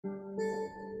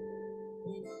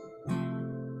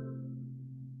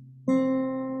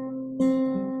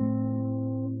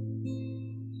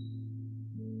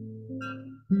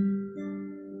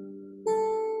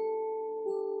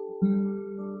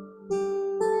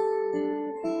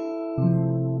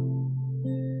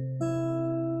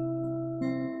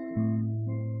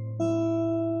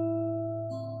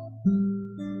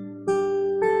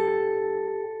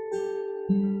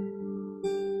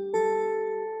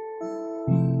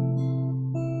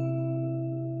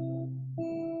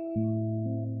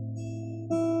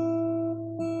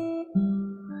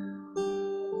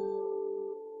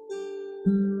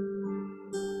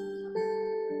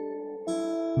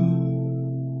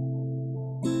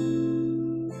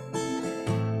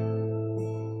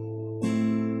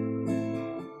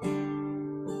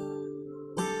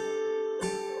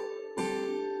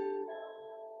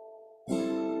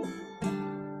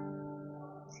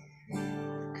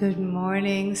Good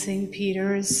morning, St.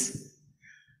 Peter's.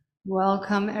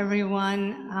 Welcome,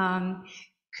 everyone.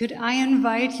 Could I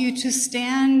invite you to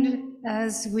stand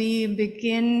as we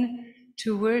begin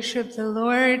to worship the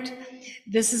Lord?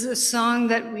 This is a song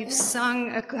that we've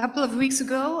sung a couple of weeks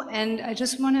ago, and I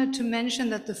just wanted to mention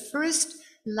that the first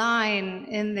line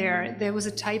in there was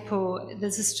a typo.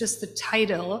 This is just the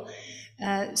title.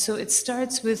 So it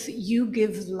starts with "You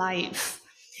Give Life."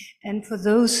 And for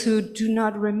those who do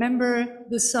not remember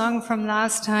the song from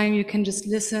last time, you can just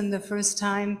listen the first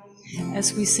time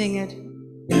as we sing it.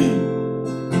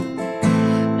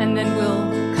 And then we'll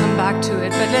come back to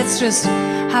it. But let's just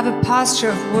have a posture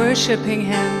of worshiping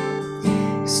Him.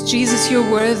 Because Jesus, you're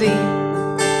worthy.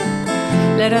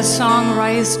 Let our song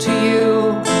rise to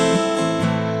you.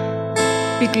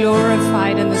 Be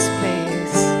glorified in this place.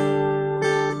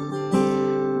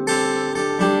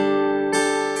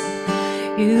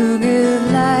 You give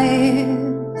life,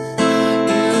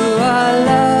 you are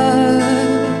love,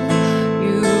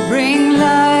 you bring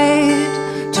light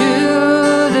to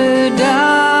the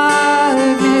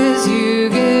darkness, you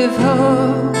give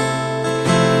hope,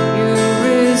 you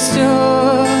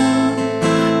restore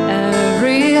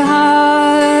every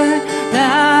heart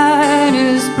that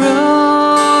is broken.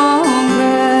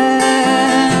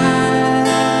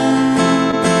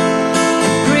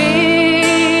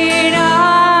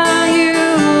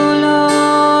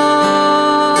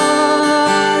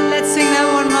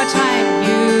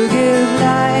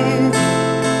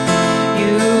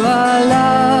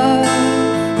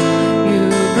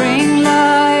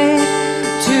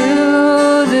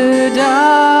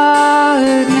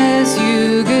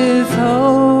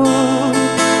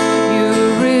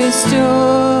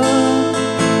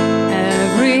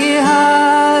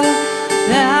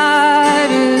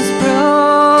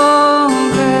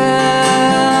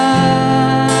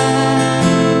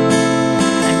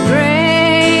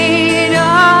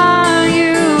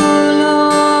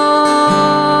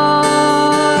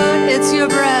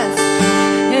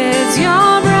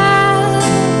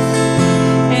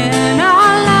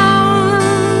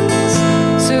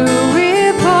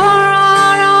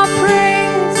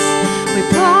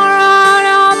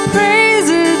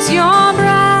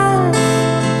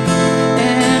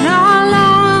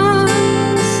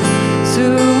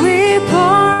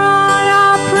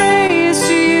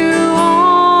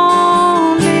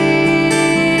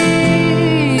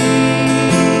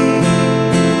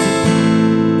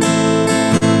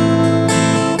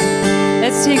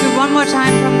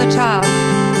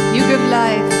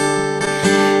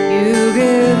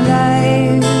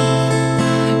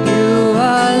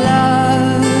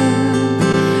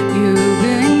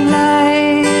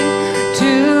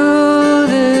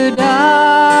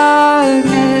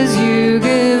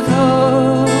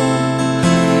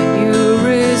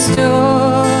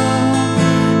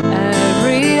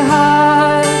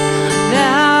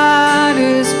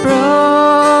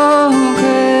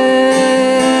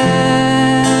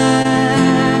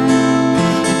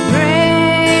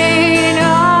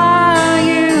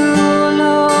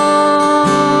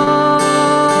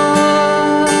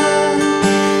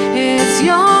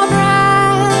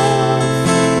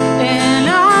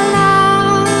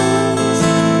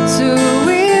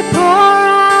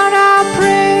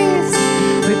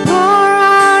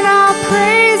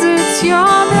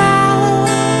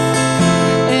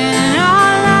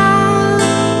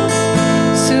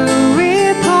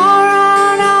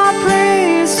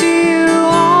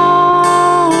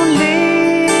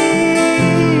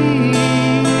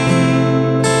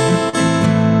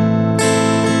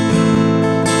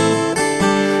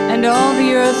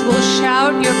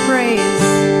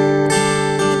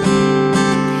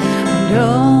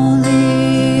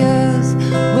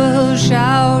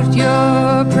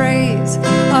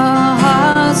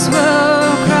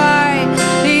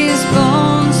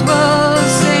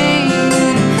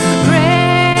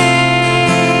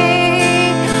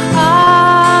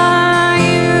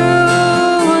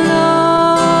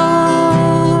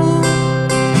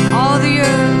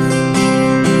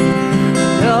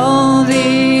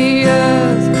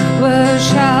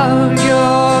 Shout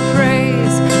your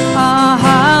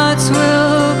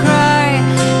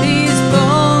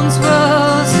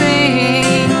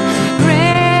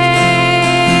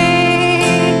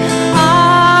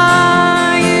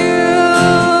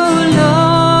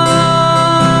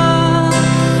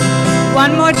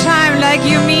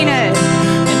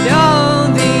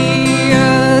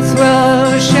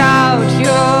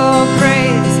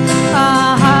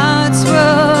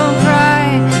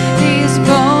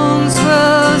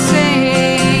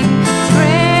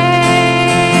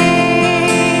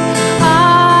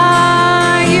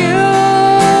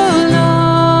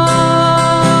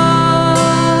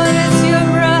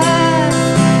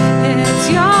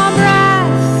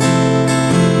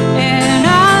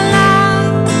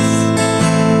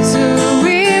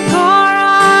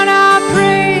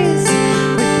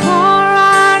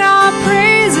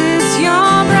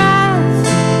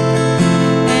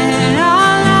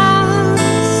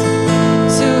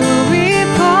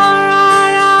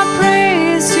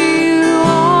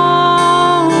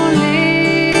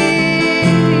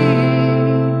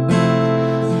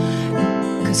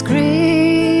 'Cause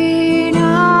great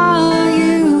are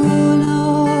you,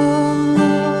 Lord.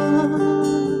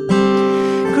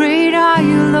 Great are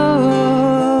you,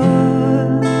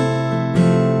 Lord.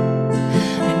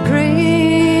 And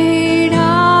great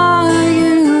are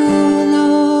you,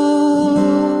 Lord.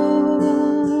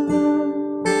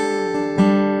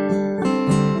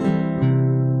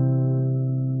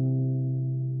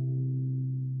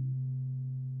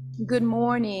 Good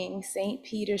morning, St.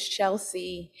 Peter's,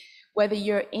 Chelsea. Whether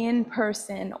you're in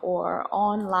person or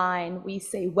online, we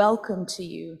say welcome to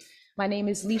you. My name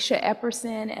is Leisha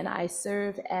Epperson, and I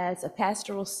serve as a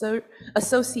pastoral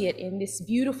associate in this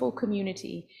beautiful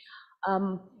community.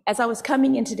 As I was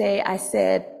coming in today, I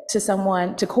said to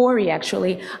someone, to Corey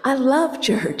actually, I love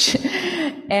church.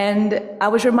 And I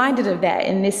was reminded of that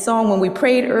in this song when we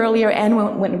prayed earlier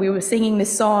and when we were singing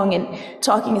this song and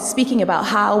talking and speaking about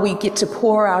how we get to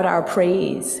pour out our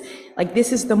praise. Like,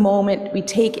 this is the moment we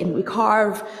take and we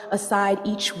carve aside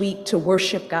each week to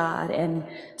worship God. And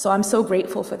so I'm so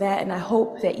grateful for that. And I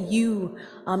hope that you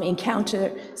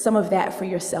encounter some of that for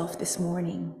yourself this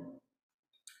morning.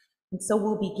 And so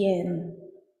we'll begin.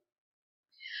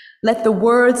 Let the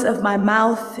words of my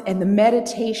mouth and the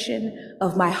meditation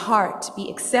of my heart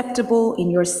be acceptable in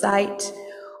your sight,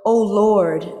 O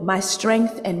Lord, my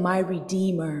strength and my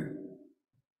Redeemer.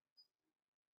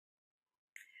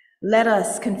 Let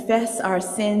us confess our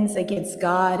sins against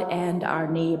God and our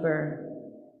neighbor.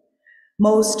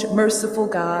 Most merciful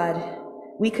God,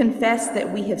 we confess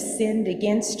that we have sinned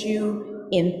against you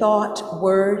in thought,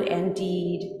 word, and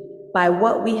deed, by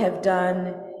what we have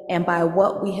done and by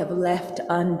what we have left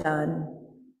undone.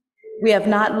 We have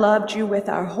not loved you with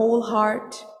our whole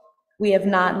heart. We have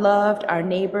not loved our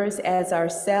neighbors as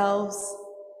ourselves.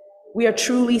 We are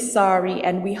truly sorry,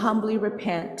 and we humbly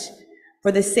repent.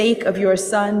 For the sake of your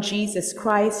Son, Jesus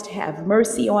Christ, have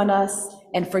mercy on us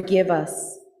and forgive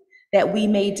us, that we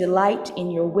may delight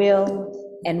in your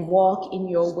will and walk in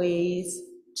your ways,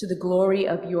 to the glory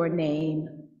of your name.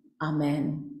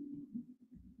 Amen.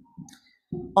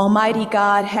 Almighty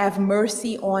God, have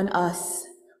mercy on us.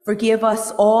 Forgive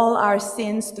us all our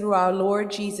sins through our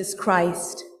Lord Jesus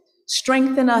Christ.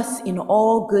 Strengthen us in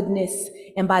all goodness,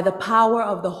 and by the power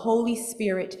of the Holy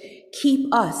Spirit,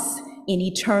 keep us in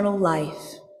eternal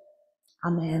life.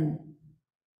 Amen.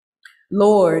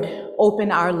 Lord,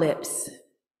 open our lips,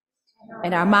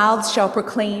 and our mouths shall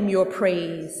proclaim your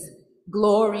praise.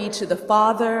 Glory to the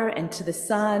Father, and to the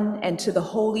Son, and to the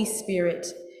Holy Spirit,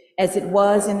 as it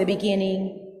was in the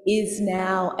beginning, is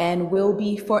now, and will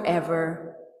be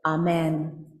forever.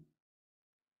 Amen.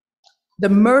 The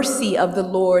mercy of the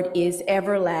Lord is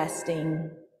everlasting.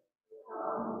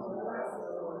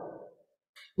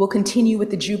 We'll continue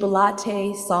with the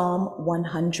Jubilate, Psalm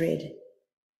 100.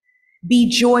 Be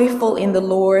joyful in the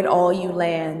Lord, all you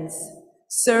lands.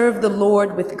 Serve the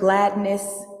Lord with gladness,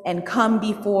 and come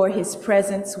before his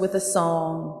presence with a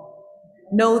song.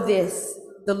 Know this,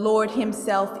 the Lord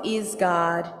himself is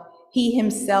God. He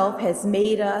himself has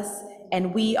made us,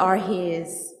 and we are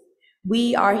his.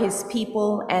 We are his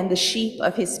people and the sheep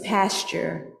of his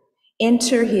pasture.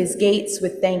 Enter his gates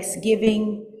with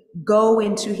thanksgiving. Go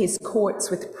into his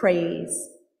courts with praise.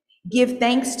 Give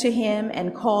thanks to him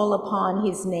and call upon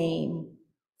his name.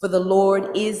 For the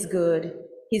Lord is good.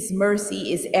 His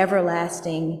mercy is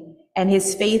everlasting, and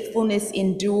his faithfulness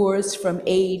endures from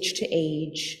age to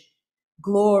age.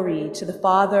 Glory to the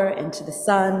Father, and to the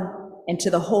Son, and to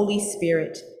the Holy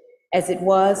Spirit, as it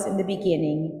was in the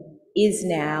beginning, is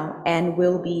now, and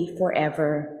will be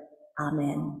forever.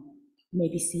 Amen. You may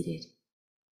be seated.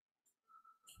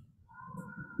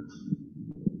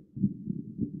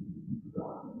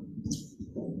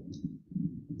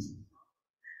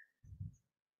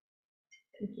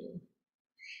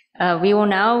 We will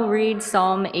now read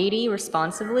Psalm 80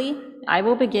 responsively. I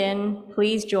will begin.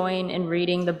 Please join in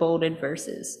reading the bolded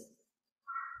verses.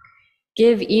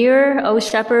 Give ear, O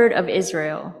shepherd of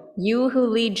Israel, you who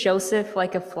lead Joseph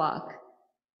like a flock.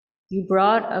 You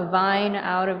brought a vine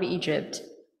out of Egypt.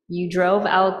 You drove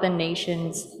out the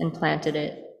nations and planted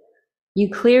it. You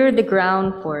cleared the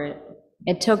ground for it.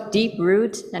 It took deep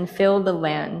root and filled the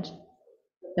land.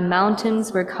 The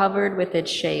mountains were covered with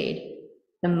its shade,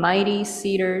 the mighty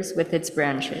cedars with its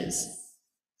branches.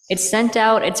 It sent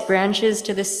out its branches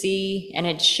to the sea and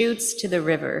its shoots to the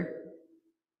river.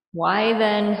 Why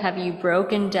then have you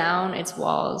broken down its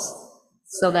walls,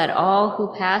 so that all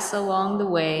who pass along the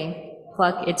way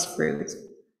pluck its fruit?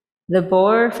 The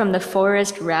boar from the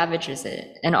forest ravages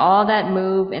it, and all that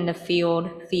move in the field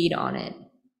feed on it.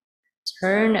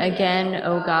 Turn again,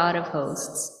 O God of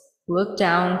hosts, look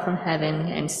down from heaven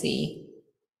and see.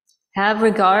 Have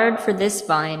regard for this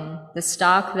vine, the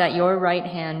stock that your right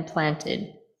hand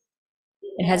planted.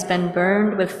 It has been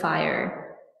burned with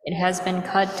fire. It has been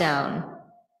cut down.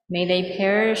 May they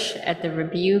perish at the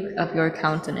rebuke of your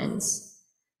countenance.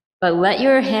 But let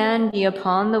your hand be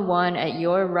upon the one at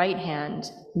your right hand,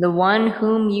 the one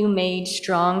whom you made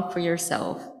strong for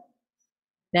yourself.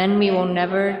 Then we will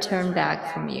never turn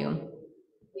back from you.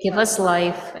 Give us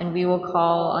life, and we will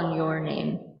call on your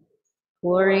name.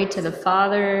 Glory to the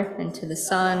Father, and to the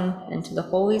Son, and to the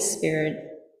Holy Spirit,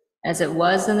 as it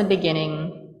was in the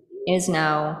beginning, is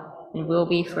now, and will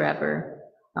be forever.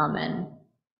 Amen.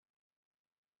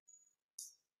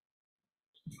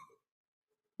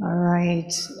 All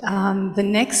right. The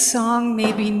next song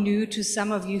may be new to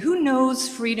some of you. Who knows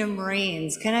Freedom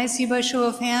Reigns? Can I see by show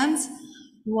of hands?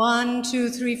 1, 2,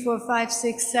 3, 4, 5,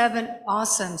 6, 7.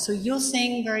 Awesome. So you'll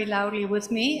sing very loudly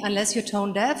with me. Unless you're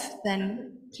tone deaf,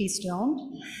 then please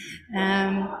don't.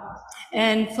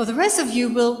 And for the rest of you,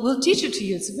 we'll teach it to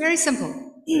you. It's very simple.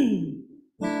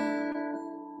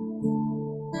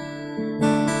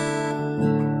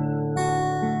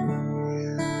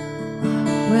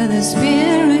 Where the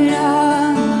Spirit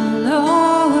of the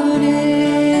Lord is,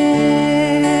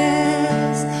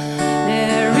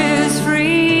 there is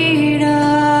freedom.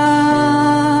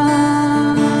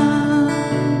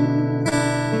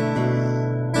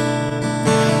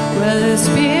 Where the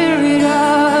Spirit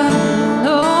of the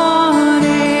Lord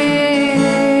is,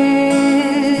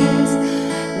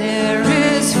 there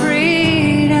is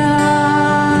freedom.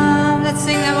 Let's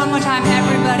sing that one more time,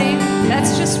 everybody.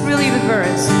 That's just really the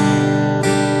verse.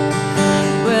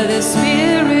 Where the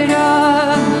Spirit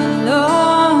of the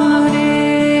Lord is,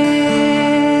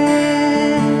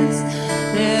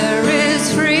 there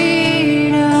is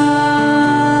freedom.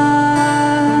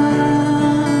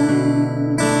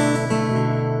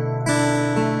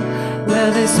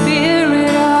 Where the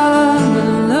Spirit of the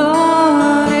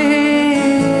Lord is,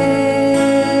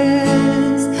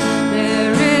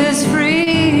 there is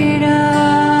freedom.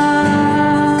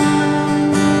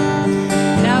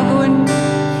 Now go and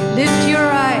lift your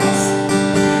eyes,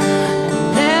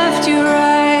 lift your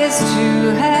eyes to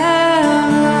heaven.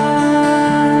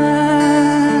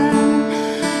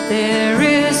 There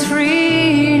is freedom.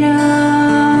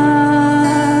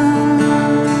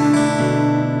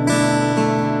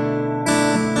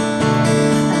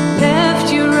 Lift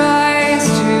your eyes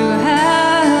to heaven.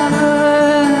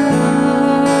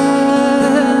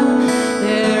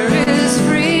 There is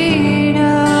freedom.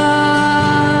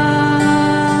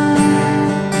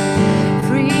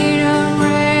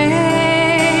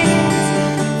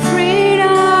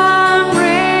 Freedom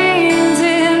reigns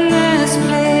in this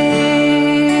place.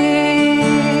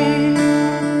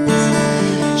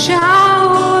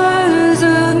 Showers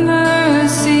of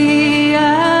mercy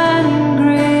and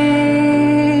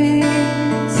grace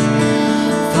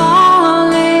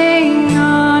falling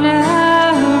on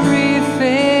every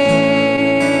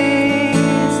face.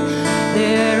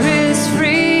 There is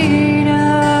freedom.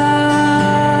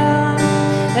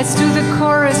 Let's do the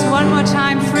chorus one more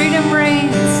time. Freedom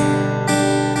reigns.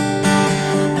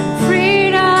 And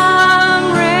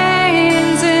freedom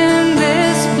reigns in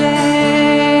this place.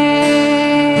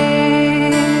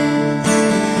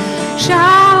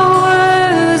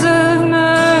 Showers of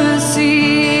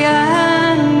mercy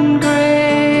and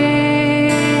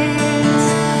grace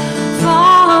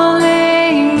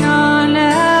falling on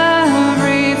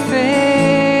every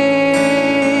face.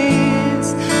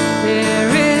 There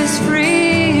is freedom.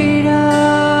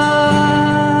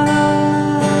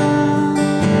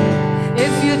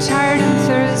 If you're tired and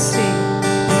thirsty,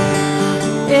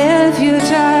 if you're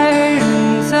tired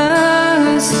and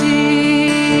thirsty,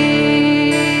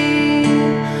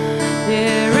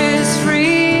 there is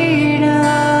freedom.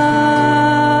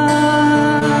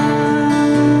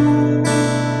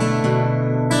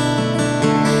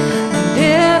 And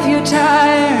if you're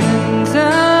tired and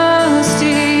thirsty,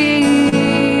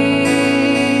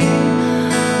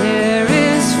 there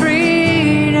is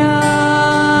freedom.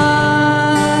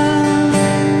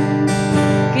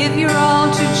 Give your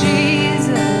all to Jesus.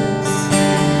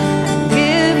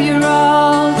 Give your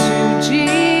all to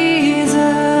Jesus.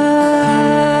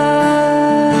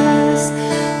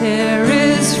 There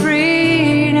is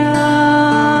freedom.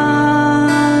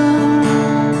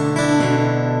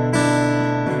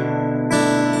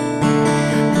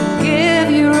 Give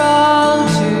your all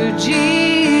to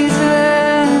Jesus.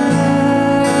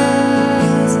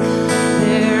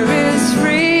 There is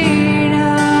freedom.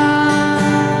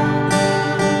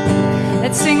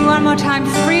 Let's sing one more time.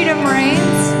 Freedom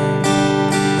reigns.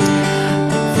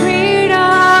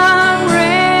 Freedom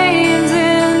reigns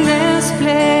in this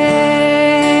place.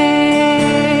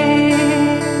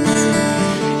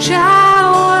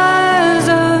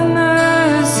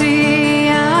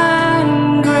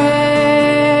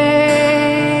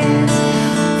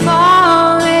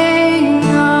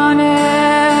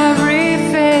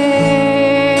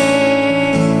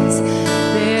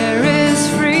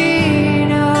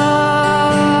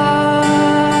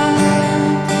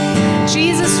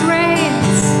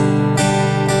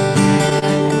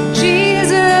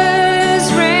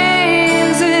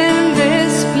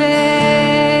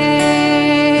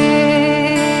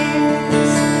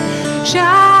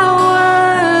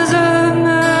 showers of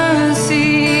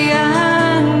mercy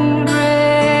and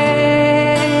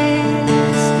grace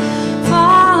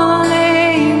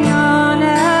falling on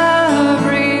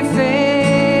every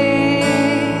face.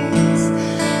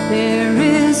 There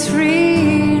is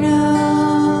freedom.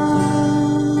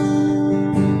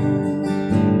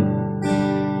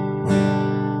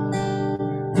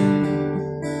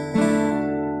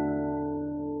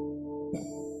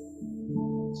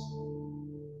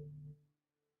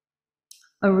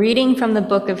 A reading from the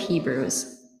book of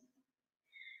Hebrews.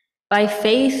 By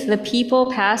faith, the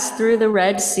people passed through the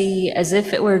Red Sea as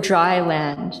if it were dry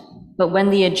land, but when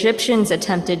the Egyptians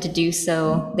attempted to do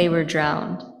so, they were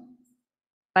drowned.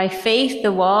 By faith,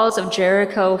 the walls of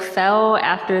Jericho fell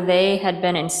after they had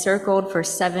been encircled for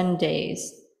 7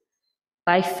 days.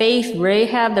 By faith,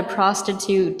 Rahab the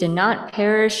prostitute did not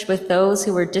perish with those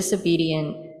who were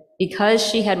disobedient, because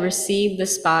she had received the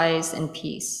spies in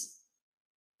peace.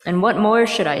 And what more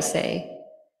should I say?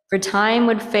 For time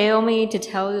would fail me to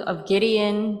tell of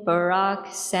Gideon, Barak,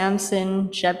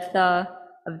 Samson, Jephthah,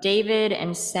 of David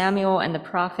and Samuel and the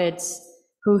prophets,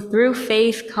 who through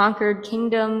faith conquered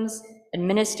kingdoms,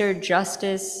 administered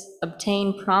justice,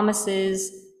 obtained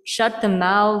promises, shut the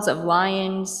mouths of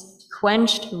lions,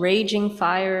 quenched raging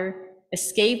fire,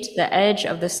 escaped the edge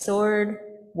of the sword,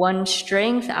 won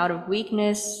strength out of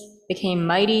weakness, became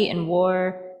mighty in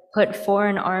war, put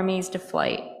foreign armies to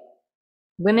flight.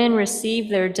 Women received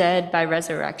their dead by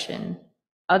resurrection.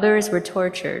 Others were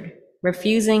tortured,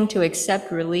 refusing to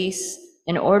accept release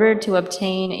in order to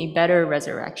obtain a better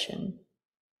resurrection.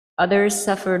 Others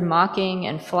suffered mocking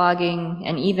and flogging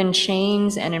and even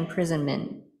chains and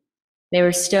imprisonment. They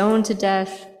were stoned to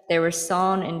death, they were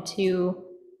sawn in two,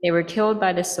 they were killed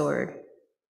by the sword.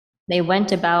 They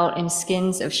went about in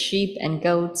skins of sheep and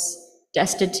goats,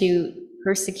 destitute,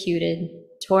 persecuted,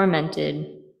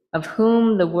 tormented, of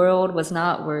whom the world was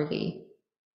not worthy.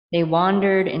 They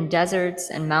wandered in deserts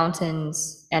and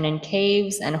mountains, and in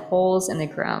caves and holes in the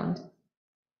ground.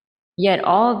 Yet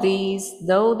all these,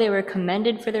 though they were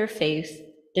commended for their faith,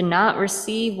 did not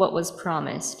receive what was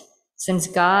promised, since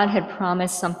God had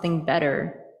promised something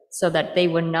better, so that they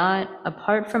would not,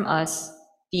 apart from us,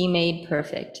 be made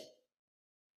perfect.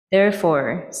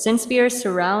 Therefore, since we are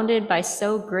surrounded by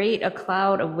so great a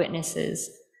cloud of witnesses,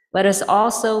 let us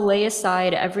also lay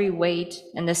aside every weight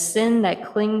and the sin that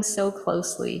clings so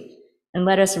closely, and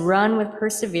let us run with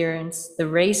perseverance the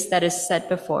race that is set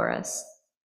before us,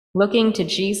 looking to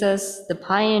Jesus, the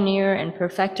pioneer and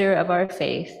perfecter of our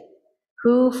faith,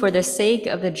 who, for the sake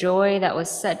of the joy that was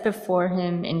set before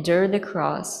him, endured the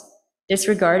cross,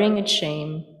 disregarding its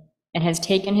shame, and has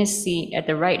taken his seat at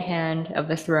the right hand of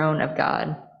the throne of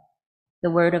God.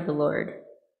 The word of the Lord.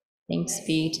 Thanks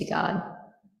be to God.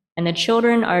 And the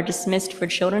children are dismissed for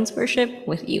children's worship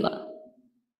with Ela.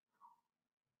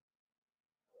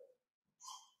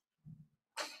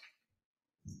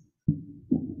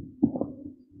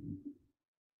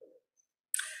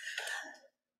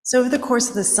 So over the course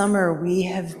of the summer, we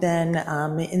have been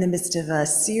in the midst of a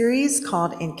series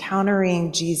called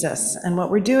Encountering Jesus. And what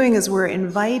we're doing is we're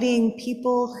inviting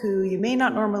people who you may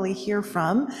not normally hear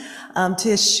from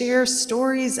to share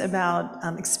stories about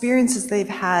experiences they've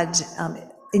had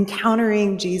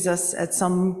encountering Jesus at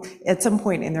some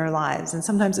point in their lives. And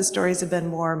sometimes the stories have been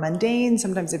more mundane,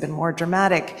 sometimes they've been more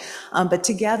dramatic, but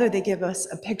together they give us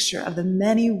a picture of the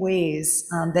many ways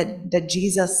that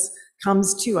Jesus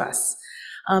comes to us.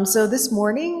 So this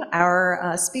morning,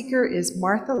 our speaker is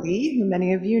Martha Lee, who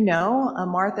many of you know.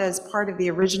 Martha is part of the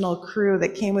original crew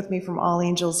that came with me from All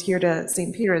Angels here to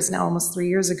St. Peter's now almost 3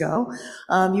 years ago.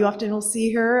 You often will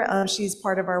see her. She's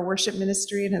part of our worship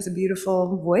ministry and has a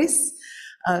beautiful voice.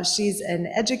 She's an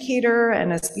educator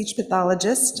and a speech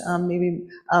pathologist. Maybe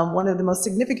one of the most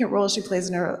significant roles she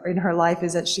plays in her life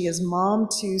is that she is mom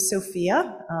to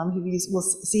Sophia, who we'll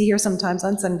see here sometimes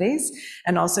on Sundays,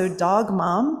 and also dog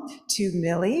mom to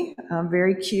Millie,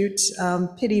 very cute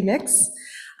pity mix.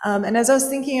 And as I was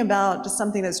thinking about just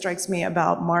something that strikes me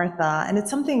about Martha, and it's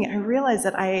something I realize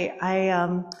that I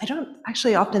don't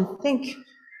actually often think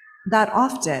that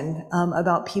often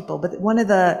about people, but one of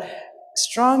the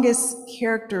strongest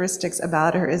characteristics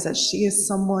about her is that she is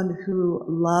someone who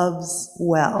loves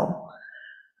well.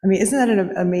 I mean, isn't that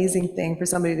an amazing thing for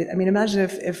somebody to, I mean, imagine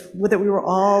if that we were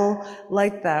all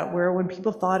like that, where when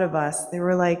people thought of us, they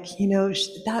were like, you know,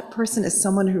 that person is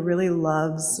someone who really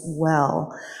loves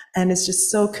well and is just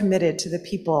so committed to the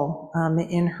people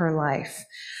in her life.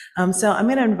 So I'm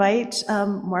going to invite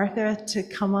Martha to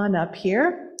come on up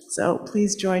here. So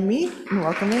please join me in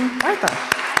welcoming Martha.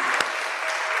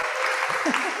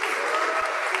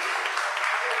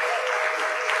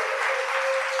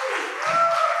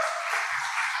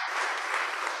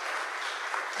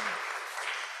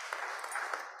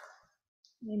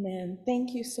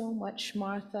 Thank you so much,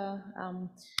 Martha,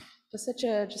 for such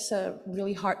a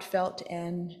really heartfelt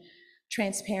and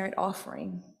transparent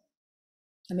offering.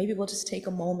 And maybe we'll just take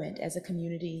a moment as a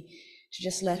community to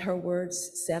just let her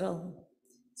words settle.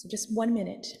 So just 1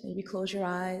 minute, maybe close your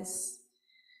eyes,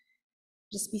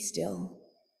 just be still.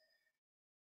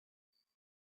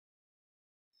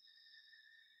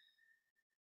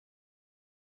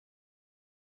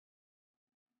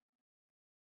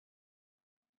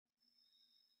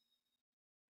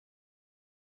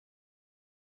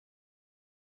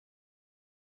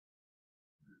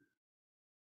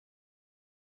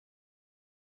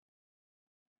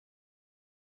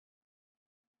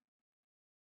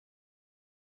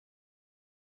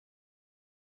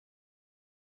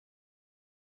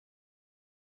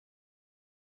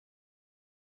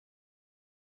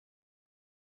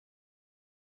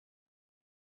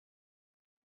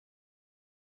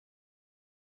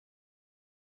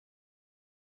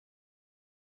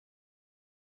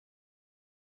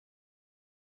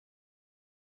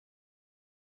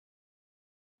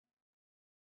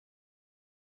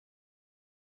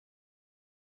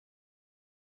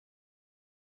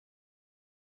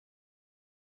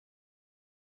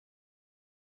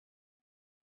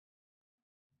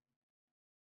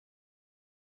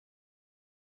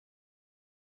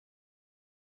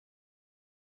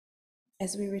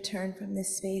 As we return from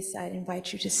this space, I'd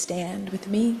invite you to stand with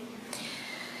me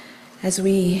as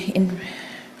we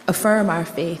affirm our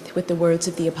faith with the words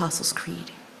of the Apostles'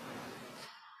 Creed.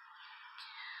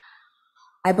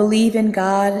 I believe in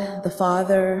God, the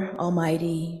Father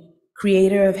Almighty,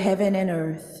 creator of heaven and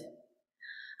earth.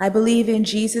 I believe in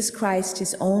Jesus Christ,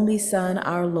 his only Son,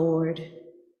 our Lord.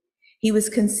 He was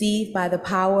conceived by the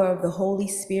power of the Holy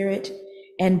Spirit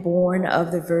and born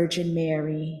of the Virgin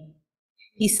Mary.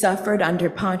 He suffered under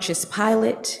Pontius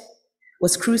Pilate,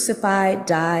 was crucified,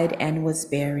 died, and was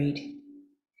buried.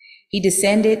 He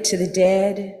descended to the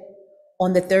dead.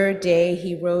 On the third day,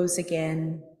 he rose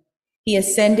again. He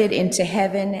ascended into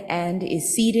heaven and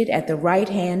is seated at the right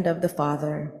hand of the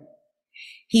Father.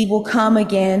 He will come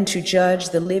again to judge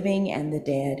the living and the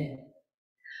dead.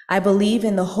 I believe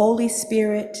in the Holy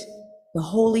Spirit, the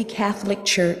Holy Catholic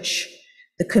Church,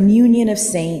 the communion of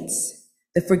saints,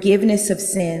 the forgiveness of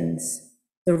sins,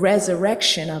 the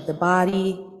resurrection of the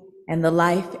body, and the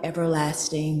life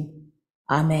everlasting.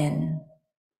 Amen.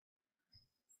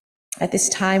 At this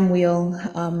time, we'll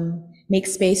make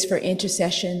space for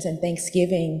intercessions and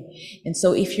thanksgiving. And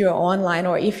so if you're online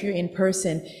or if you're in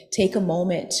person, take a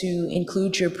moment to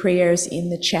include your prayers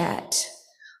in the chat.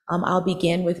 I'll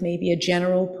begin with maybe a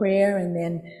general prayer, and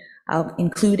then I'll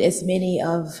include as many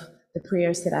of the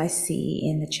prayers that I see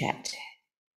in the chat.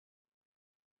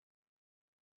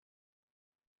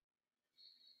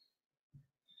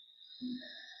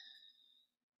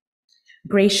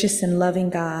 Gracious and loving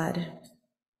God,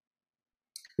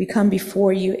 we come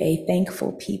before you a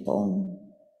thankful people,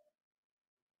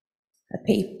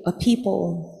 a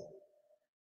people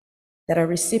that are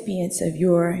recipients of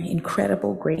your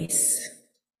incredible grace.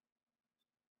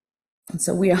 And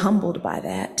so we are humbled by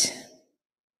that.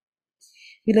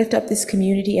 We lift up this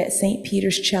community at St.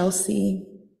 Peter's Chelsea,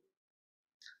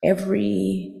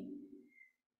 every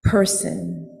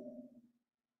person,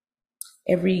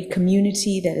 every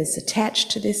community that is attached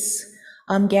to this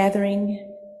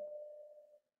gathering,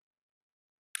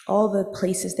 all the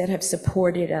places that have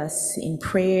supported us in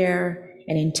prayer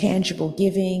and in tangible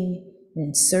giving and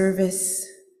in service.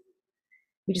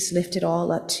 We just lift it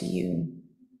all up to you.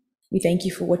 We thank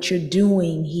you for what you're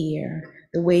doing here,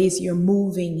 the ways you're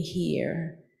moving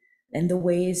here, and the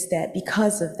ways that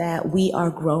because of that, we are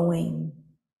growing.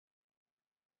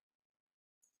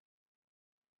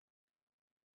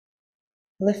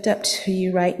 Lift up to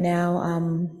you right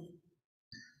now,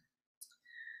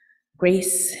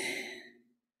 Grace,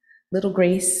 little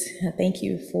Grace. I thank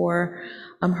you for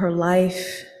her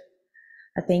life.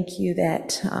 I thank you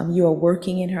that you are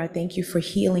working in her. I thank you for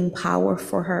healing power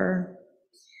for her.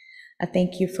 I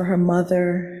thank you for her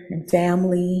mother and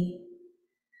family.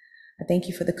 I thank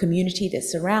you for the community that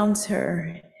surrounds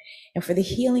her and for the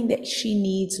healing that she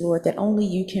needs, Lord, that only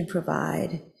you can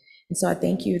provide. And so I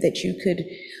thank you that you could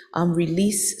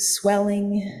release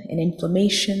swelling and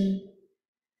inflammation,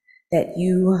 that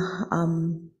you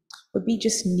would be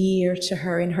just near to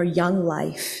her in her young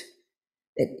life,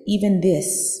 that even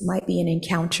this might be an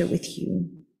encounter with you.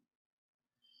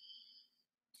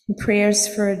 And prayers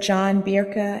for John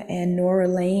Birka and Nora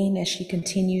Lane as she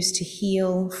continues to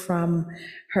heal from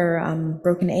her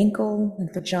broken ankle,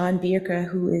 and for John Birka,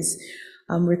 who is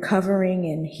recovering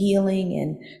and healing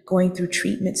and going through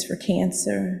treatments for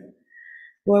cancer.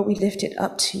 Lord, we lift it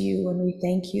up to you, and we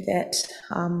thank you that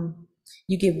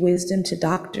you give wisdom to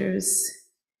doctors,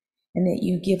 and that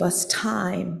you give us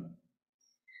time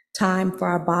for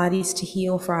our bodies to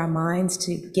heal, for our minds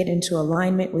to get into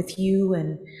alignment with you,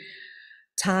 and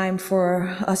time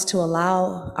for us to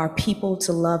allow our people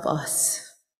to love us.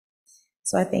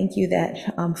 So I thank you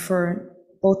that for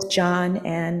both John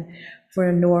and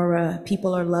for Nora,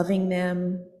 people are loving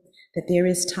them, that there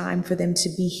is time for them to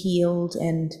be healed,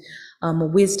 and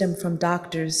wisdom from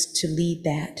doctors to lead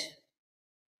that.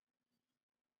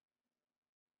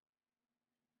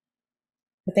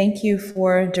 Thank you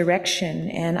for direction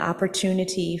and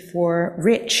opportunity for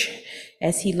Rich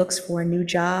as he looks for a new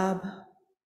job.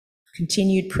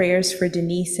 Continued prayers for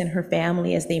Denise and her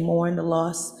family as they mourn the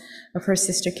loss of her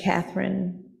sister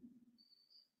Catherine.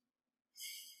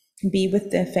 Be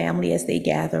with the family as they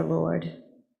gather, Lord.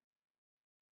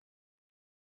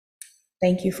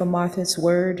 Thank you for Martha's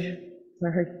word,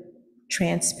 for her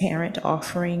transparent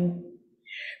offering.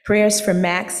 Prayers for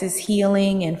Max's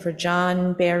healing and for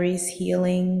John Barry's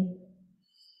healing.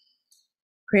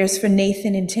 Prayers for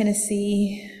Nathan in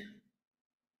Tennessee.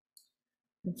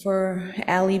 And for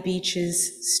Allie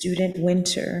Beach's student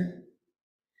Winter.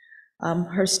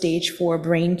 Her stage 4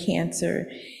 brain cancer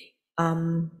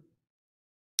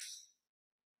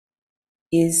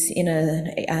is in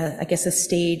I guess a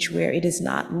stage where it is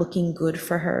not looking good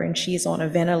for her, and she is on a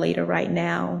ventilator right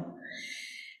now.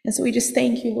 And so we just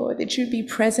thank you, Lord, that you'd be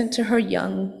present to her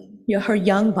young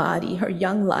body, her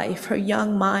young life, her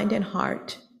young mind and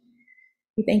heart.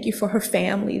 We thank you for her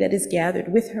family that is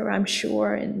gathered with her, I'm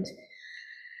sure, and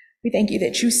we thank you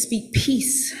that you speak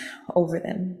peace over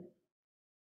them.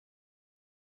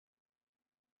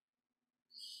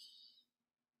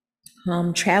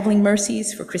 Traveling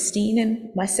mercies for Christine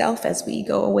and myself as we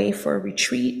go away for a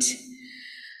retreat.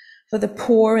 For the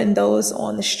poor and those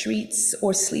on the streets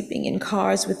or sleeping in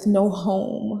cars with no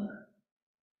home.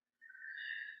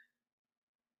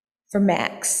 For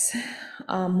Max,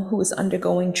 who is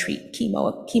undergoing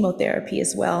chemotherapy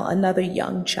as well, another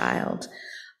young child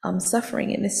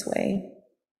suffering in this way.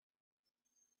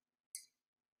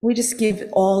 We just give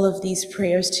all of these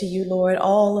prayers to you, Lord,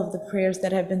 all of the prayers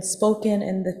that have been spoken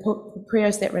and the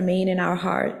prayers that remain in our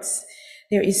hearts.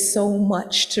 There is so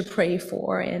much to pray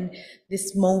for, and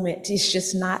this moment is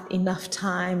just not enough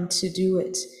time to do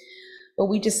it. But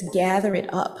we just gather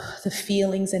it up, the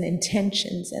feelings and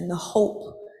intentions and the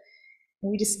hope,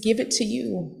 and we just give it to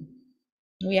you.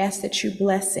 We ask that you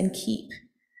bless and keep,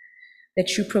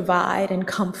 that you provide and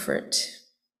comfort,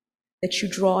 that you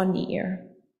draw near.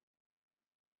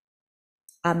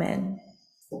 Amen.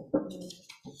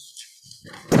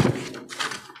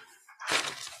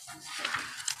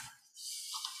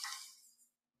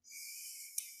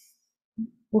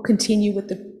 We'll continue with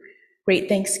the great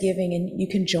Thanksgiving, and you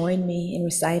can join me in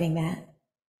reciting that.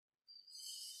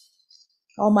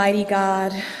 Almighty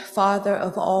God, Father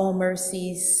of all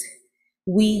mercies,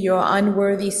 we, your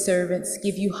unworthy servants,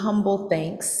 give you humble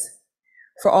thanks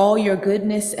for all your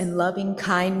goodness and loving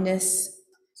kindness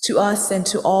to us and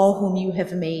to all whom you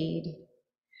have made.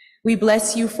 We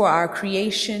bless you for our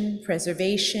creation,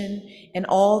 preservation, and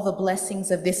all the blessings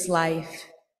of this life,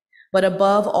 but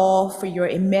above all for your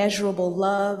immeasurable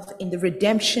love in the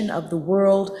redemption of the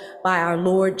world by our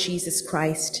Lord Jesus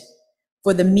Christ,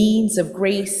 for the means of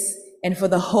grace and for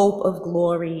the hope of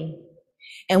glory.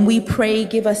 And we pray,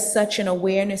 give us such an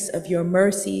awareness of your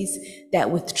mercies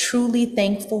that with truly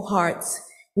thankful hearts,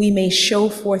 we may show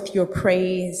forth your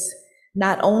praise,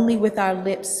 not only with our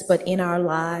lips, but in our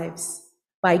lives,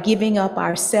 by giving up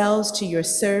ourselves to your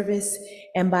service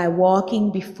and by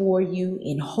walking before you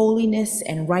in holiness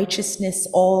and righteousness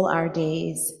all our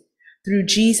days. Through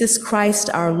Jesus Christ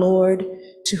our Lord,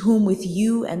 to whom with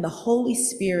you and the Holy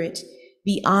Spirit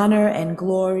be honor and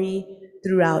glory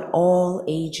throughout all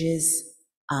ages.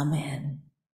 Amen.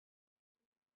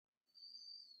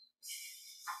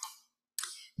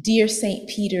 Dear St.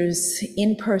 Peter's,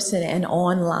 in person and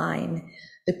online,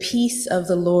 the peace of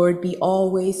the Lord be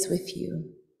always with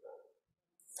you,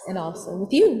 and also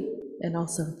with you, and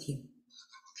also with you.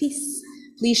 Peace.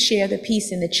 Please share the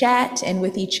peace in the chat and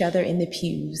with each other in the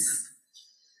pews.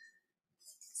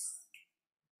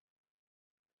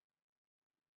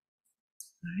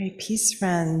 All right, peace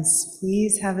friends,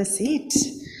 please have a seat.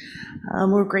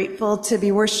 We're grateful to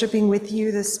be worshiping with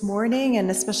you this morning,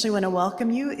 and especially want to welcome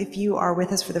you if you are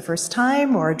with us for the first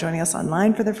time or joining us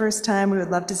online for the first time. We would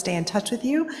love to stay in touch with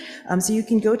you. So you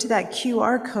can go to that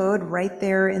QR code right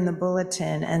there in the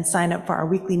bulletin and sign up for our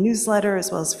weekly newsletter,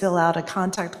 as well as fill out a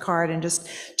contact card and just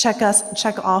check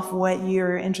off what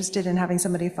you're interested in having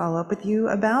somebody follow up with you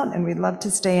about, and we'd love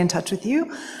to stay in touch with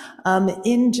you.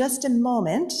 In just a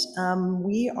moment,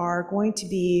 we are going to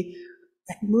be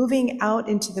moving out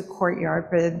into the courtyard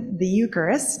for the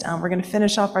Eucharist. We're going to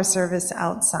finish off our service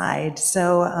outside.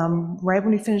 So right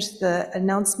when we finish the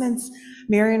announcements,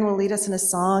 Marion will lead us in a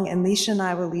song, and Leisha and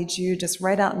I will lead you just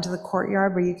right out into the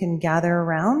courtyard where you can gather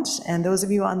around. And those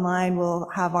of you online will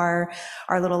have our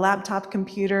little laptop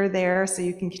computer there so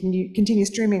you can continue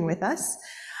streaming with us.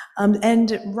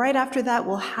 And right after that,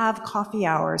 we'll have coffee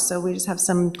hour. So we just have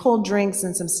some cold drinks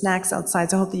and some snacks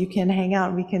outside. So I hope that you can hang out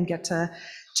and we can get to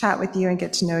chat with you and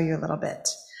get to know you a little bit.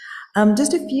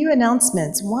 Just a few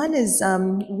announcements. One is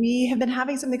we have been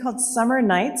having something called Summer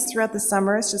Nights throughout the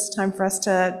summer. It's just time for us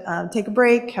to take a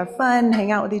break, have fun,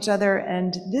 hang out with each other.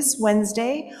 And this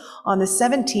Wednesday, on the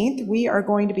 17th, we are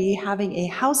going to be having a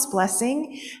house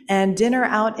blessing and dinner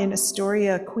out in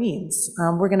Astoria, Queens.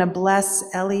 We're going to bless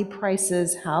Ellie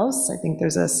Price's house. I think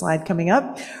there's a slide coming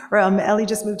up. Ellie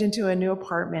just moved into a new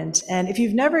apartment. And if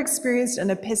you've never experienced an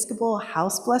Episcopal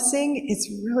house blessing, it's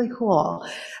really cool.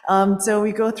 So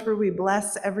we go through, we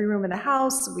bless every room in the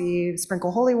house, we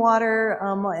sprinkle holy water,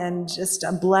 and just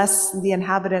bless the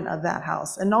inhabitant of that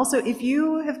house. And also, if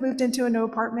you have moved into a new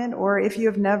apartment, or if you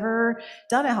have never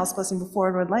done a house blessing before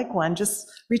and would like one, just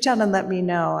reach out and let me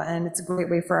know. And it's a great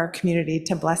way for our community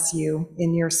to bless you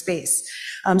in your space.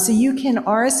 So you can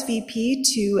RSVP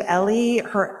to Ellie.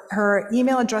 Her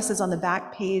email address is on the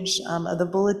back page of the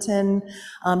bulletin.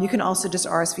 You can also just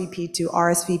RSVP to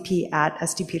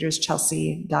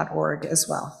rsvp@stpeterschelsea.org as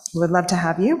well. We would love to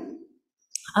have you.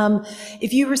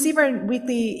 If you receive our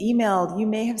weekly email, you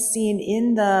may have seen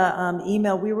in the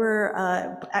email, we were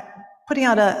putting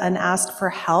out an ask for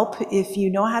help if you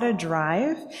know how to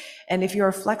drive, and if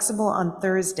you're flexible on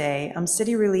Thursday.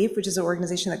 City Relief, which is an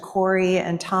organization that Corey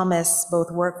and Thomas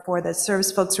both work for, that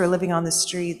serves folks who are living on the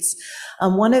streets.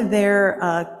 One of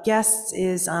their guests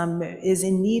is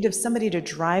in need of somebody to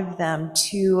drive them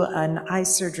to an eye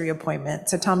surgery appointment.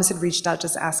 So Thomas had reached out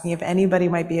just asking if anybody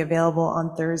might be available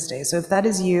on Thursday. So if that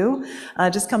is you,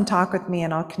 just come talk with me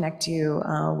and I'll connect you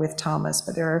with Thomas.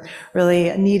 But they're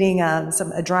really needing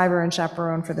a driver and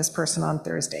chaperone for this person on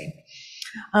Thursday.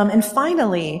 And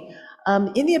finally,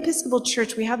 in the Episcopal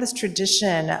Church, we have this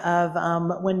tradition of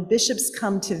when bishops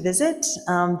come to visit,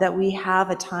 that we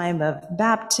have a time of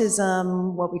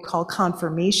baptism, what we call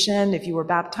confirmation, if you were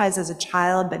baptized as a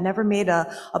child but never made a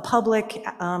public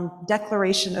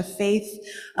declaration of faith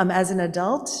as an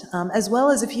adult, as well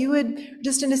as if you would,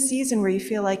 just in a season where you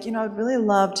feel like, I'd really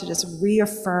love to just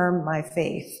reaffirm my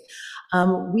faith.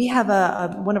 We have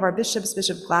one of our bishops,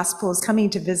 Bishop Glasspool, is coming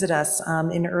to visit us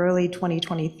in early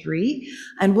 2023,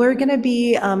 and we're going to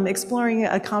be exploring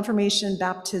a confirmation,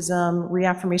 baptism,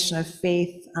 reaffirmation of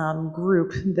faith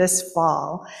group this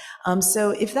fall.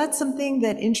 So if that's something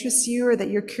that interests you or that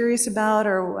you're curious about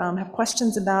or have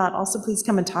questions about, also please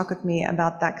come and talk with me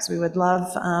about that, because we would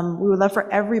love for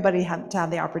everybody to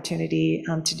have the opportunity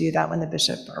to do that when the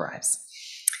bishop arrives.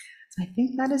 So I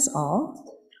think that is all.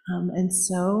 And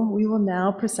so we will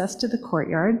now process to the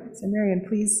courtyard. So Marion,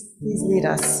 please lead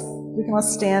us. We can all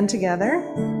stand together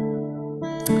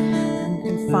and you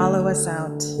can follow us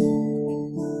out.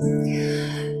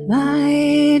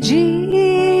 My Jesus,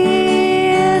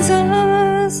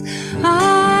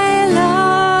 I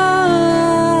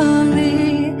love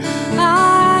thee.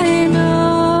 I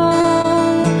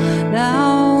know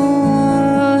thou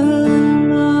art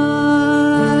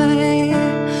mine.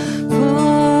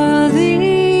 For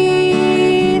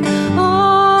thee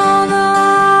all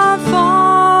the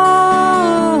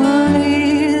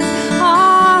follies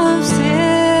of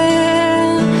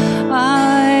sin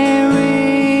I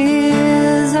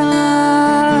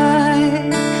resign.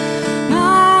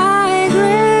 My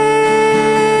grace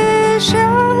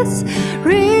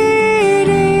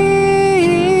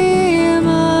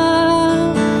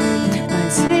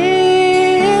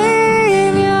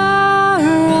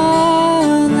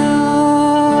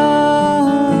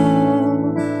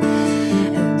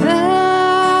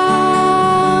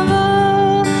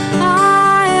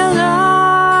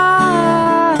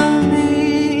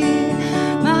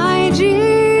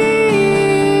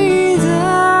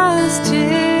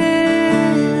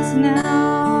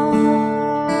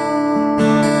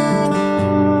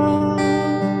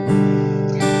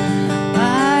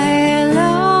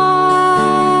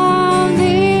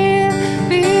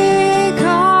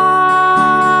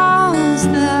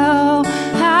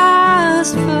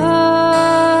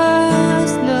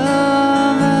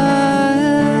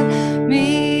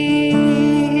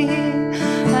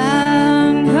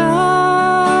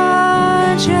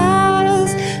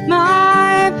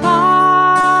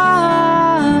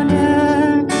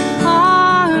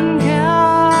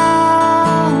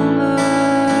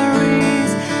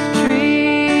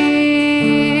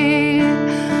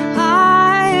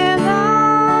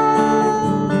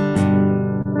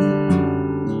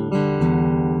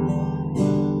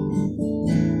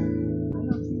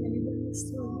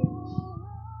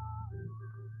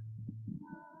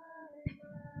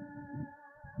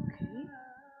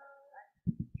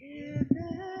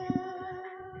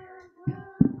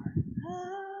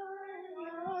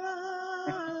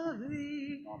of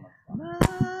thee,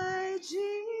 my Jesus,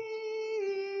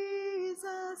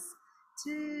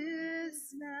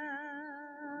 'tis now.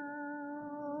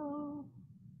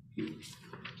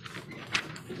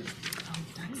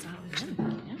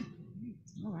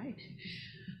 All right.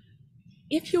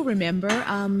 If you'll remember,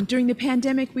 during the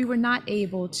pandemic, we were not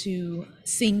able to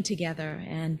sing together,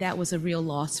 and that was a real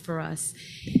loss for us.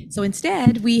 So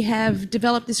instead, we have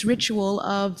developed this ritual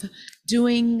of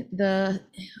doing the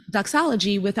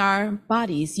doxology with our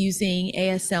bodies using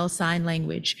ASL sign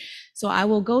language. So I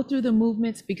will go through the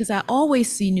movements because I always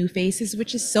see new faces,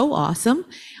 which is so awesome.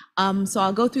 So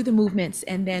I'll go through the movements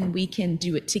and then we can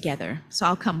do it together. So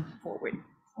I'll come forward.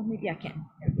 Oh, maybe I can.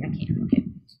 Maybe I can. Okay.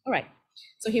 All right.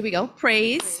 So here we go.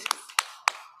 Praise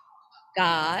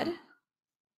God,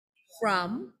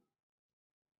 from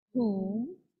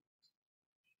whom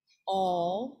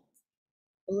all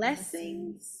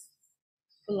blessings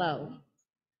flow.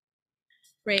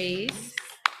 Praise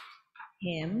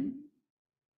him,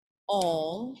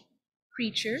 all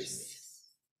creatures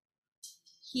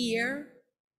here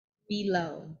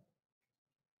below.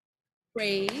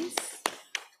 Praise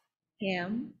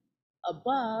him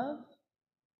above,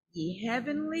 ye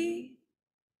heavenly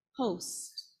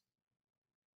host.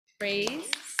 Praise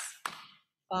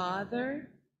Father,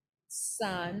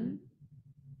 Son,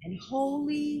 and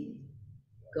Holy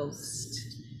Ghost.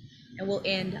 And we'll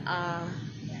end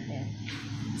there.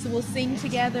 So we'll sing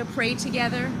together, pray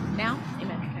together now.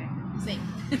 Amen. Okay. Sing.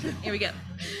 Here we go.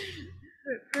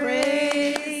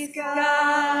 Praise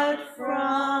God,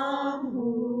 from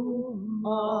whom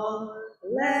all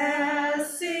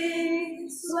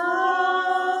blessings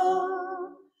flow.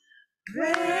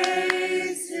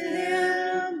 Praise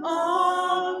him,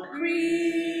 all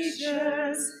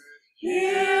creatures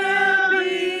here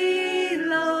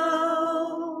below.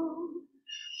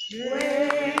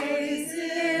 Praise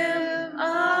him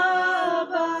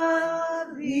above,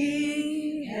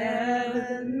 the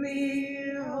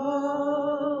heavenly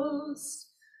host.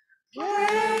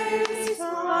 Praise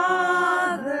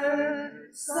Father,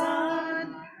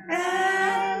 Son,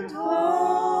 and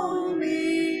Holy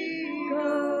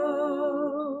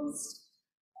Ghost.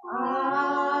 Amen.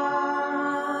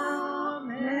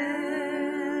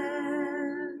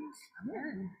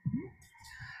 Amen.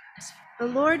 The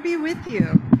Lord be with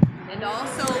you. And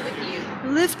also with you.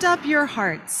 Lift up your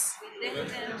hearts.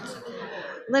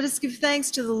 Let us give thanks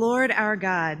to the Lord our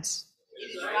God. It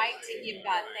is right to give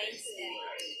God thanks and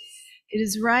praise. It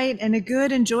is right and a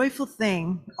good and joyful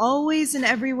thing, always and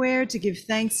everywhere to give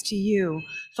thanks to you,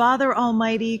 Father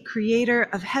Almighty, creator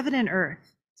of heaven and earth.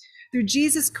 Through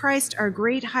Jesus Christ, our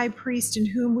great high priest, in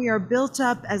whom we are built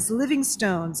up as living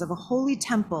stones of a holy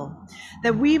temple,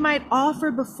 that we might offer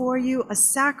before you a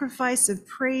sacrifice of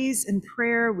praise and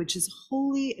prayer, which is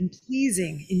holy and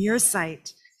pleasing in your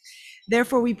sight.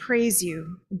 Therefore we praise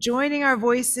you, joining our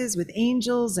voices with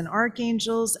angels and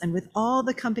archangels and with all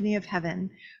the company of heaven,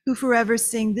 who forever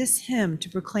sing this hymn to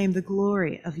proclaim the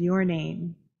glory of your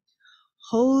name.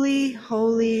 Holy,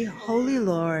 holy, holy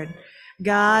Lord,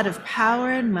 God of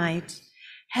power and might,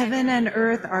 heaven and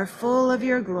earth are full of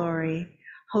your glory.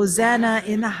 Hosanna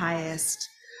in the highest.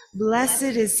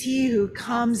 Blessed is he who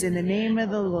comes in the name of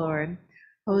the Lord.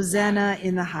 Hosanna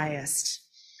in the highest.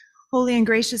 Holy and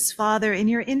gracious Father, in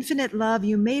your infinite love,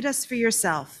 you made us for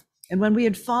yourself. And when we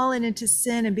had fallen into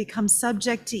sin and become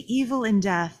subject to evil and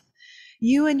death,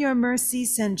 you in your mercy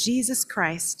sent Jesus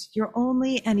Christ, your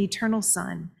only and eternal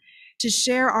Son, to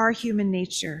share our human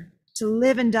nature, to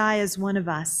live and die as one of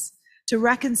us, to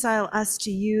reconcile us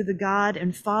to you, the God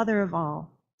and Father of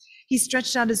all. He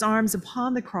stretched out his arms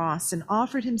upon the cross and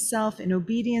offered himself in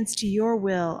obedience to your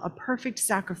will, a perfect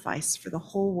sacrifice for the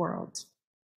whole world.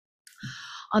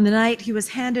 On the night he was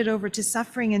handed over to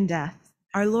suffering and death,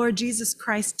 our Lord Jesus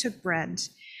Christ took bread,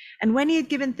 and when he had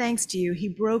given thanks to you, he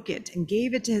broke it and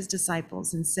gave it to his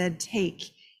disciples and said,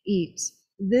 "Take, eat.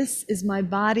 This is my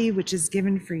body, which is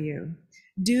given for you.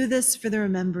 Do this for the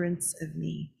remembrance of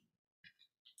me."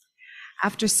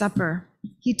 After supper,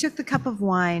 he took the cup of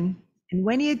wine, and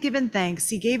when he had given thanks,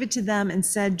 he gave it to them and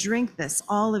said, "Drink this,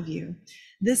 all of you.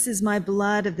 This is my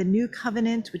blood of the new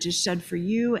covenant, which is shed for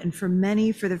you and for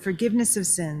many for the forgiveness of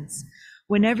sins.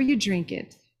 Whenever you drink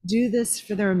it, do this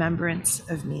for the remembrance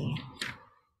of me."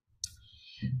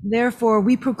 Therefore,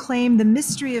 we proclaim the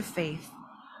mystery of faith.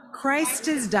 Christ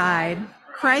has died,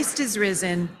 Christ is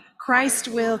risen, Christ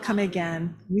will come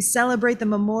again. We celebrate the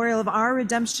memorial of our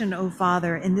redemption, O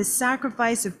Father, in this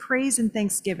sacrifice of praise and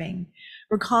thanksgiving.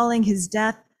 Recalling his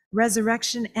death,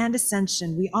 resurrection, and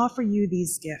ascension, we offer you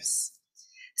these gifts.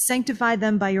 Sanctify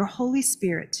them by your Holy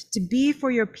Spirit to be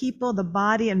for your people the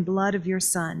body and blood of your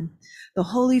Son, the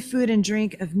holy food and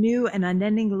drink of new and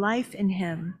unending life in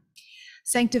him.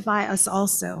 Sanctify us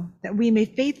also, that we may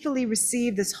faithfully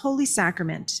receive this holy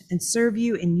sacrament and serve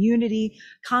you in unity,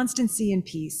 constancy, and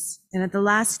peace. And at the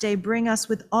last day, bring us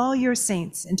with all your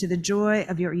saints into the joy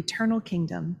of your eternal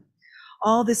kingdom.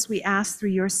 All this we ask through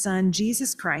your Son,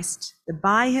 Jesus Christ, that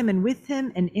by him and with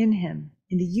him and in him,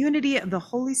 in the unity of the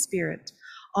Holy Spirit,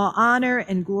 all honor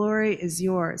and glory is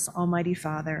yours, Almighty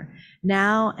Father,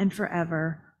 now and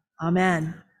forever.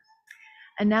 Amen.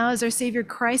 And now, as our Savior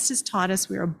Christ has taught us,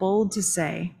 we are bold to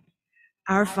say,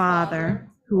 Our Father,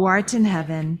 who art in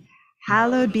heaven,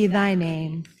 hallowed be thy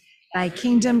name. Thy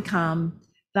kingdom come,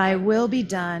 thy will be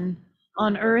done,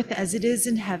 on earth as it is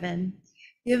in heaven.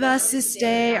 Give us this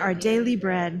day our daily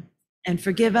bread, and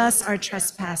forgive us our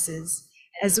trespasses,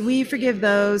 as we forgive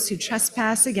those who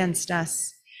trespass against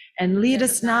us. And lead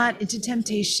us not into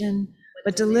temptation,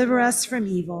 but deliver us from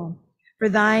evil. For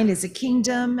thine is the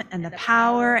kingdom and the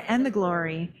power and the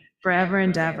glory forever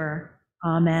and ever.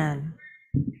 Amen.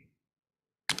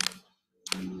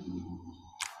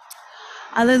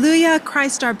 Alleluia,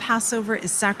 Christ our Passover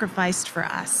is sacrificed for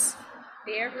us.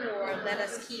 Therefore, let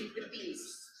us keep the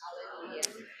feast. Hallelujah.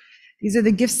 These are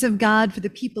the gifts of God for the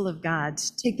people of God.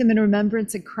 Take them in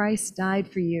remembrance that Christ died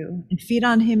for you, and feed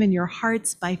on him in your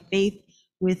hearts by faith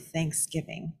with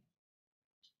thanksgiving.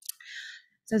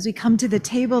 So as we come to the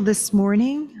table this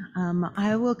morning,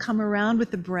 I will come around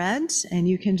with the bread, and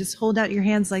you can just hold out your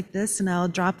hands like this, and I'll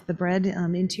drop the bread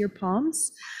into your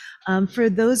palms. For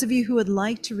those of you who would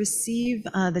like to receive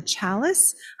the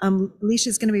chalice,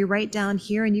 Alicia's going to be right down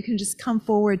here, and you can just come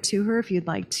forward to her if you'd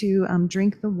like to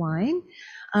drink the wine.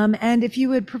 And if you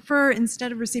would prefer,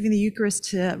 instead of receiving the Eucharist,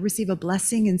 to receive a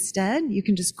blessing instead, you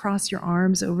can just cross your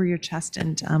arms over your chest,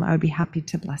 and I would be happy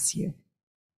to bless you.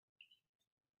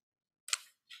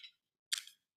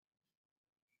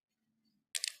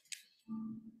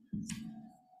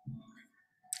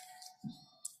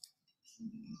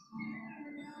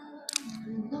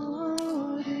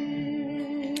 Lord is,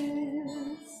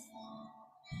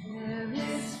 there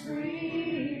is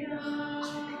freedom.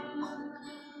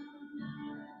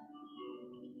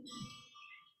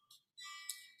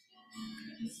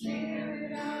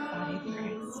 Spirit of body of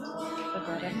Christ, the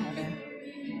bread of heaven.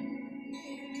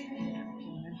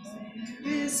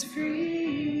 Is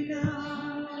freedom.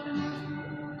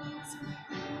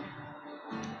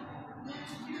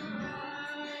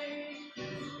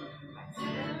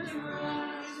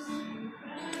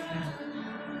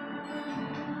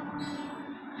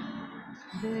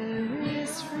 There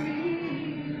is freedom.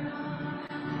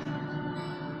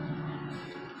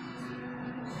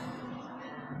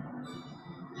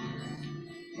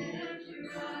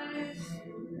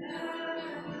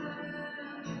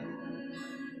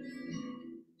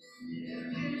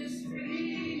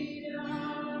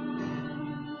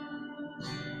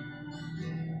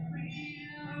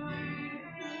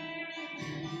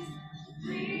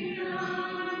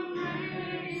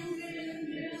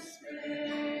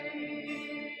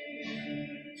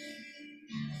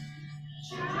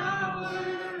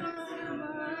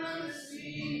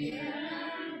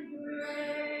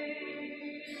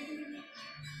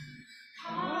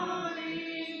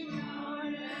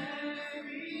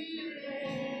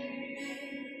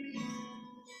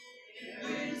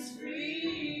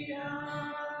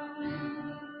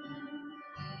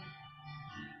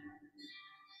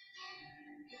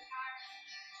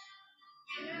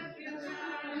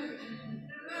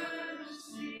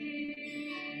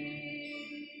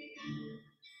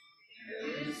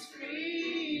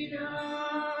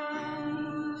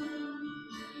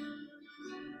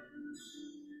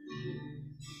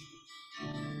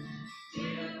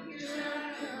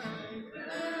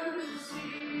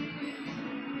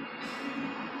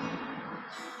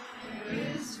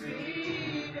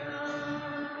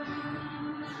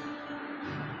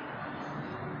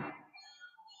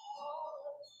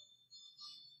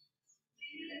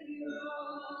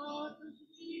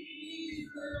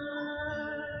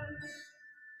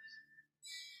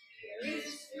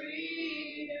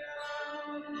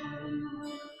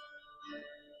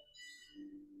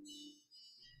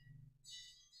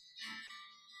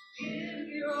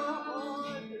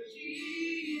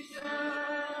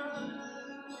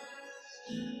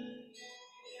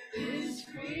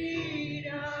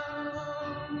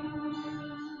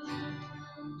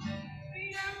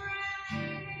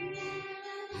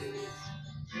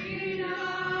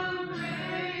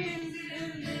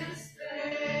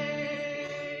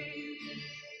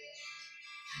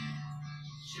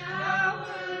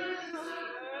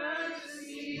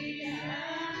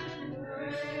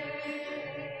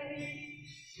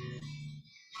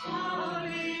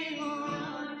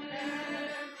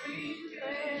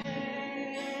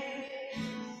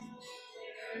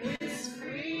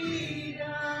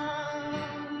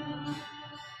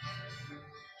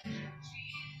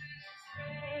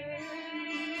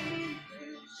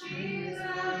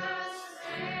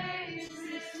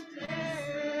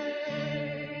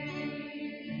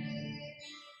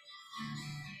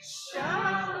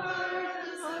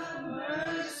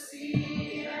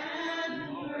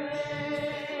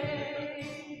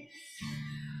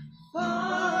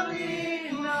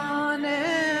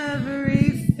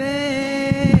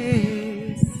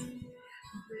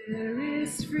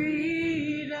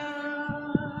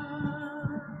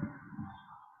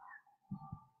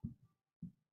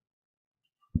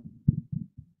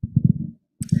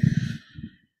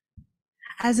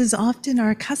 As is often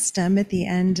our custom at the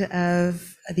end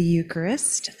of the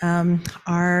Eucharist,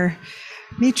 our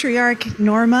matriarch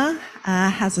Norma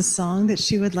has a song that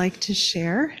she would like to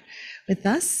share with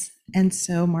us. And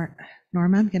so,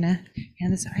 Norma, I'm going to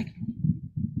hand this over.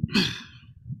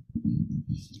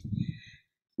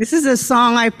 This is a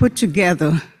song I put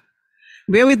together.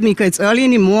 Bear with me because it's early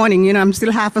in the morning, I'm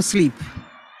still half asleep.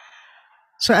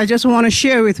 So I just want to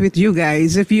share it with you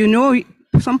guys. If you know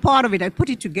some part of it, I put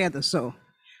it together,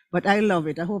 but I love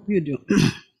it. I hope you do.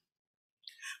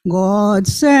 God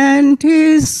sent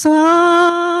his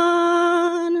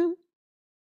son.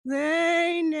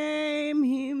 They name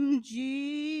him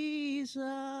Jesus.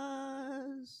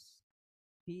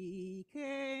 He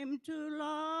came to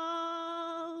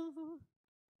love,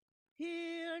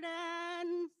 heal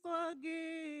and forgive.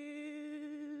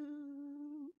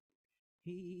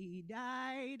 He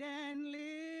died and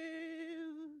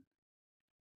lived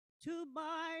to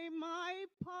buy my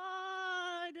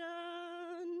pardon.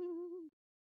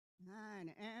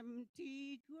 An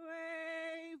empty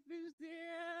grave is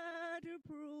there to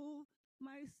prove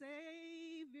my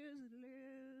Savior's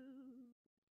live.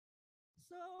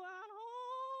 So I'll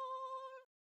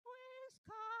always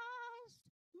cast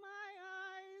my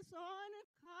eyes on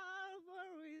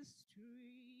Calvary's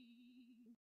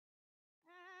tree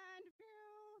and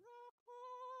feel the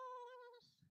cross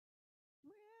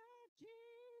where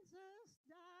Jesus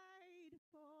died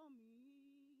for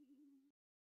me.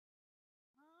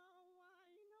 Oh, I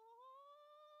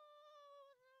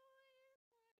know the reason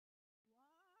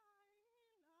why he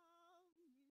loved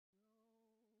me so.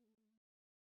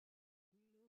 He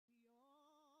looked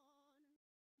beyond my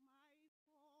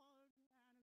fault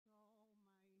and saw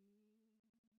my need.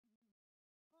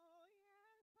 Oh,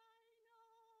 yes, I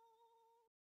know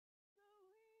the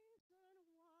reason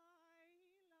why he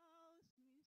loves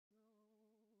me so.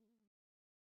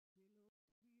 He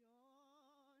looked beyond my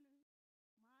fault and supplied my need. Norma, thank you, Norma.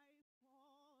 Let us pray. Eternal God, Heavenly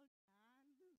Father, you have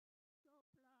graciously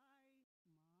accepted us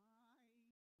as living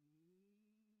members of your Son, and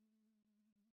you have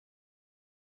fed us with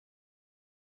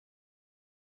spiritual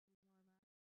food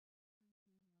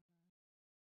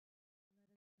in the sacrament, body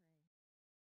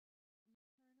and send us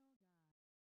now growth and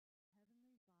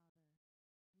grant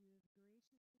us strength and courage to love and serve you with gladness, singleness of heart, through Christ our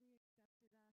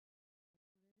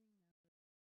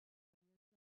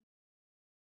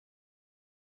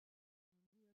Lord.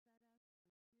 Amen. As we go into our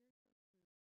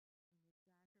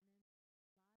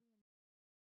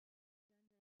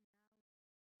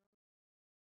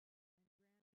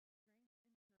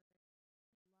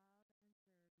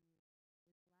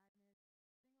blessing, I'm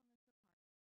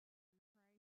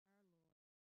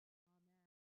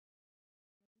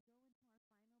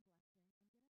going to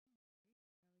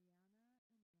invite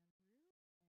Eliana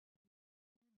and Andrew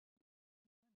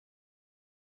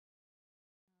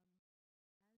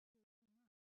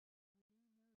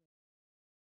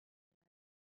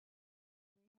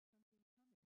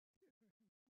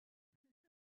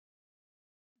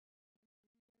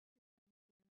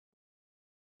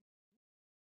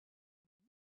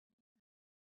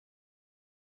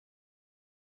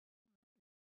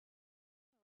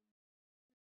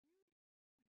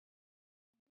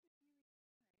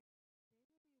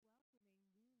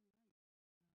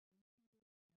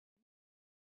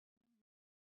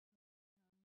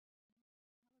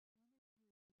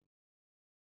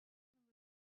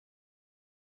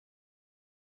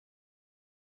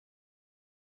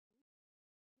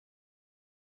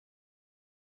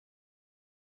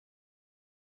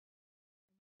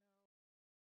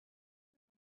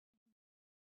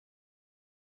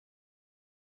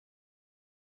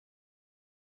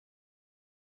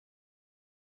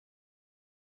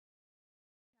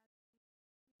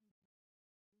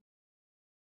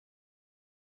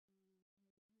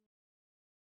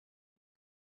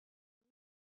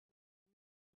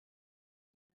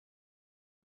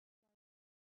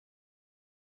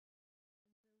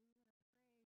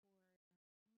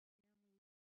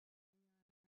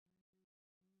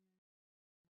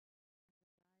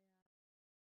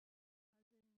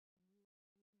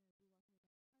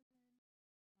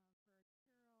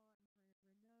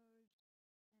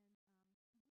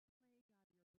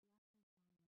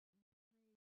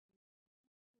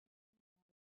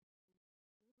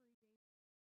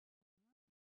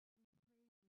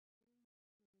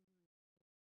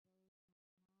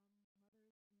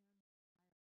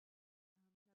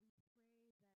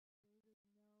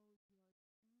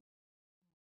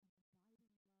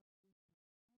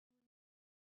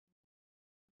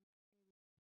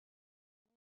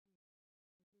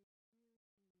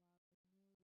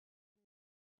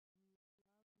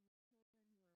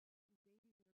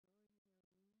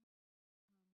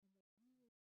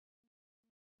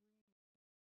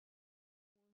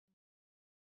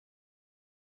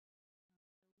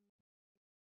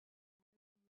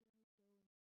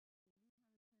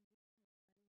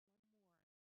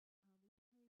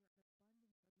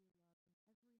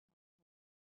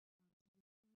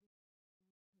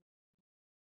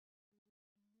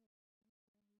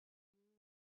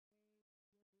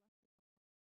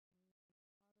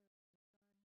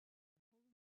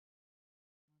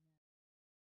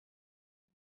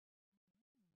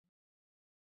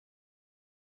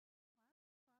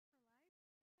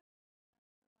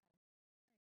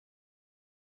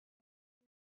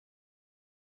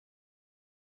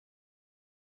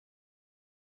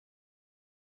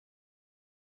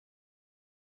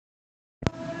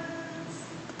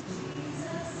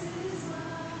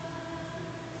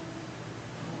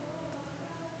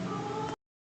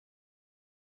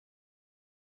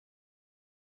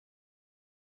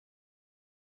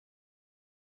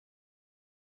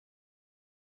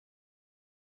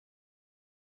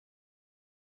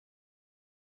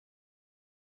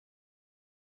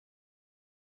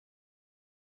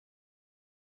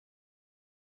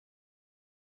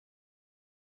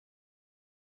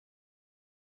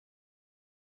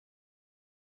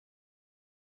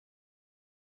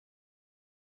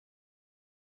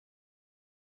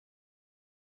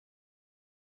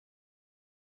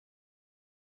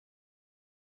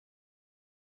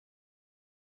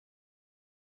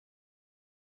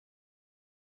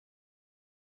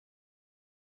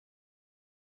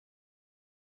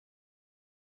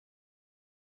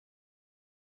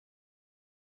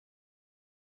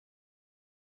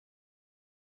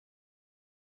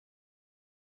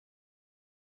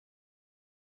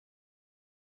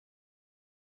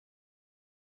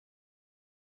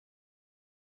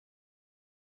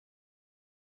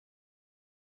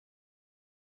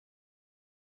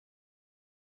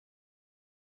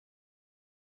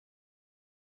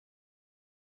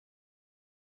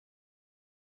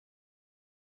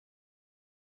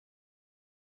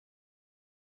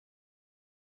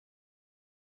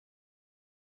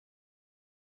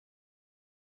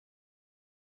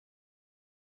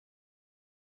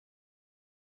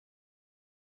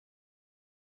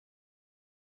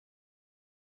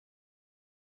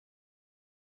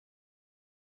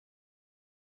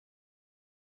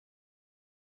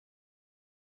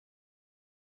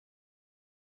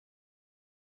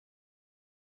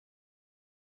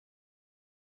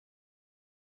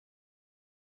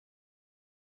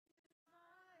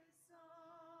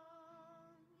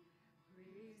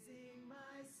sing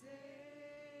my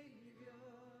Savior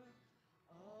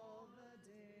all the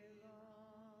day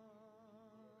long.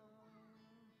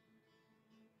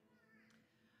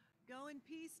 Go in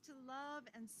peace to love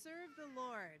and serve the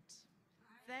Lord.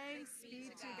 Thanks be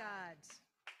to God.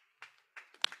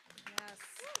 Yes.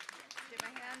 Give a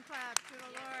hand clap to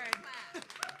the Lord.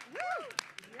 Woo!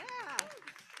 Yeah.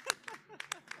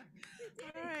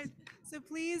 All right. So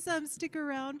please stick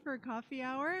around for coffee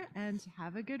hour and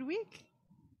have a good week.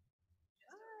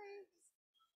 Bye.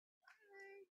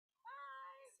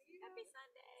 Bye. Happy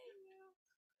Sunday.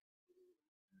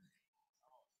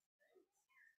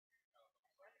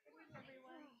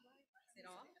 Is it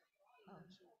off? Oh,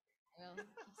 well, keep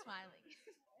smiling.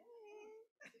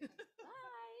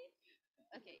 Bye.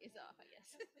 Okay, it's off, I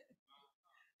guess.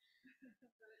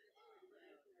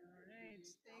 All right.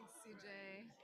 Thanks, CJ.